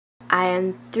I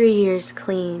am 3 years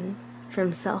clean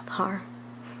from self-harm.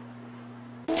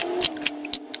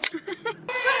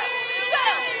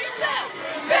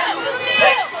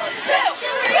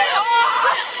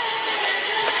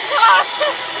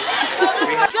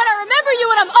 Gonna remember you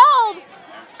when I'm old!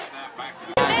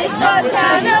 It's the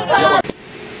time of love.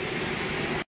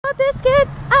 4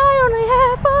 biscuits, I only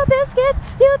have 4 biscuits.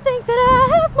 You think that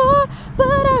I have more, but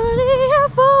I only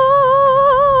have 4.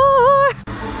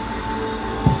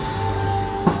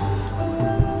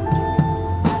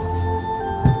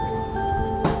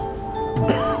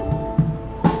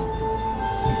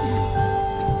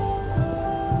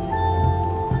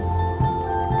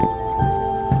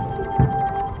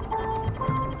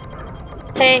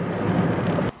 Hey.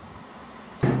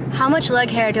 How much leg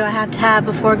hair do I have to have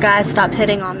before guys stop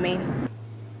hitting on me?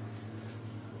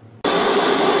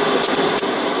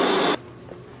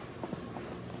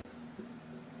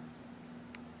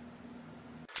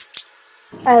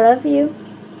 I love you.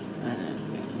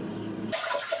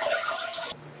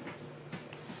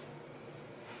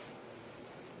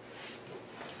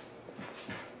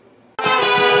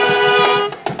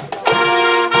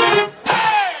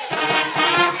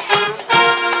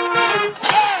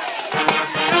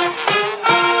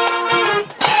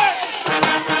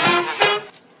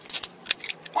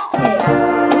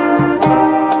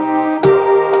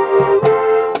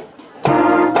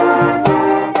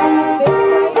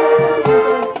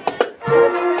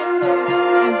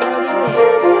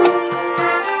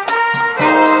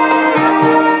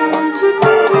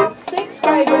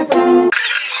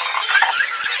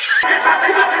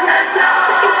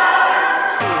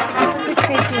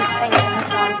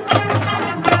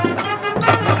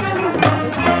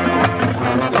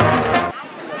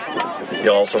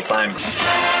 You also climb.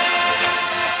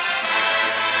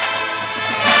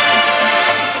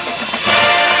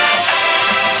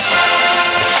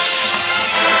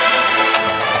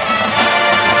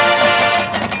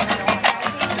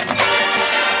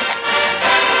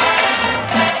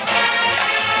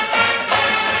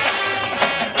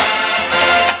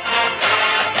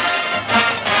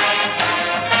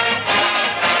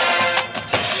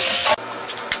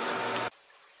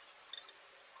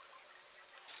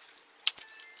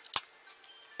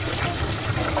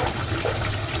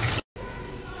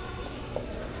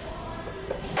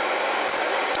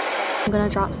 I'm gonna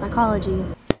drop psychology.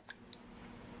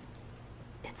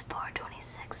 It's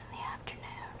 4:26 in the afternoon.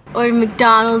 Ordered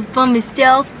McDonald's by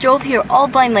myself, drove here all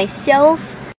by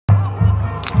myself.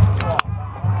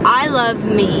 I love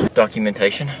me.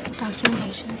 Documentation.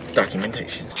 Documentation.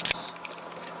 Documentation.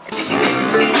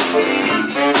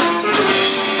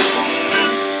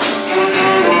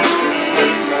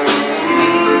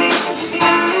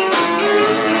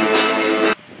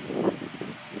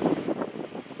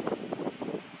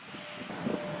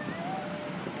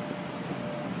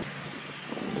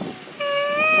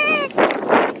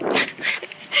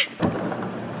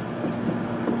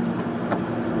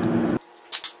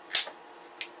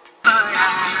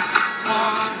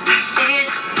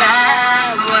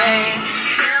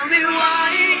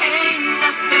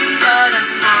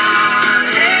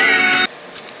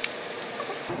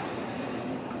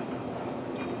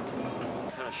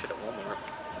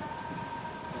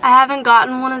 I haven't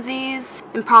gotten one of these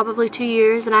in probably 2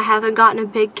 years, and I haven't gotten a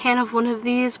big can of one of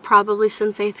these probably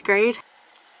since 8th grade.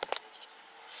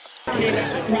 A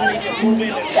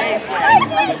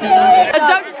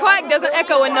duck's quack doesn't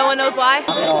echo when no one knows why.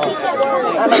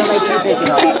 I'm gonna make you pick it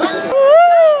up.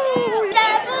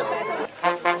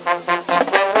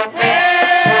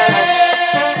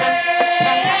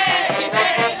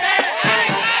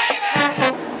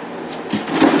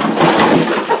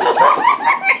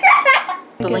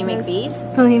 Bulimic bees?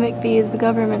 Bulimic bees, the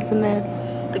government's a myth.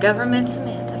 The government's a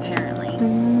myth, apparently.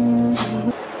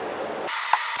 Bzzz.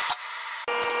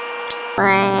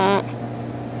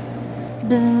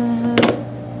 Bzzz.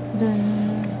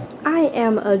 Bzzz. I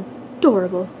am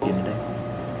adorable. Are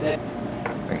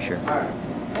you sure?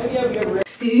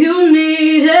 You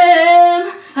need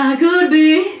him, I could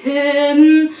be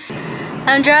him.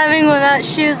 I'm driving without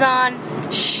shoes on.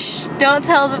 Shh, don't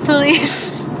tell the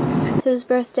police. Whose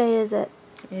birthday is it?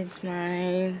 It's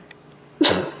mine.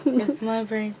 It's my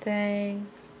birthday.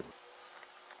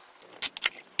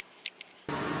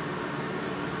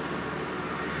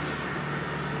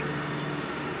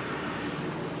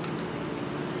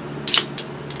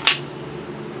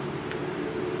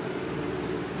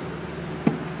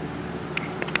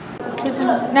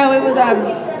 No, it was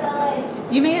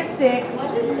you meet at 6.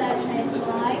 What does that translate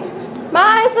like?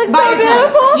 Mine looks Bite so your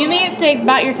beautiful. tongue. You meet at 6,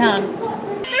 bite your tongue.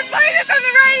 They're playing this on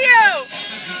the radio!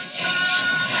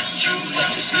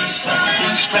 see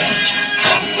something strange.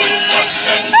 Come with us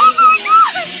and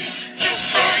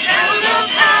it's the town of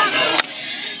Harrow.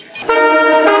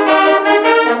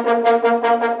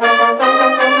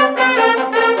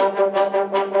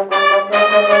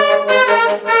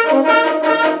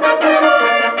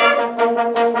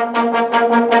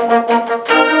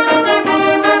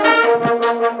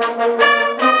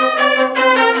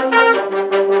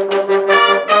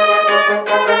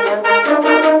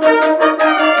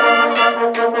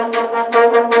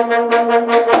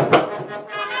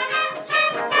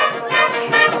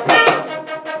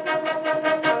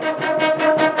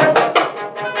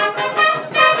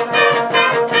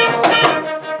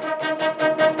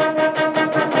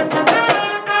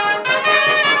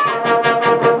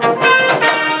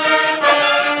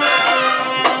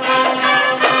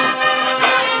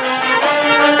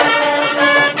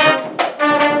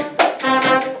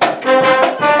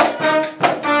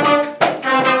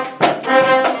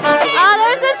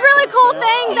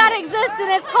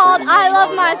 I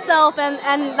love myself,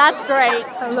 and that's great.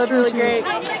 That's really great.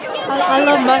 I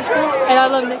love myself, and I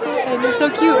love Nicole, and they're so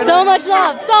cute. So much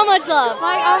love, so much love.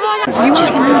 Like, oh my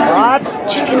God. What?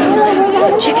 Chicken noodle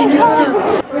soup, chicken noodle soup.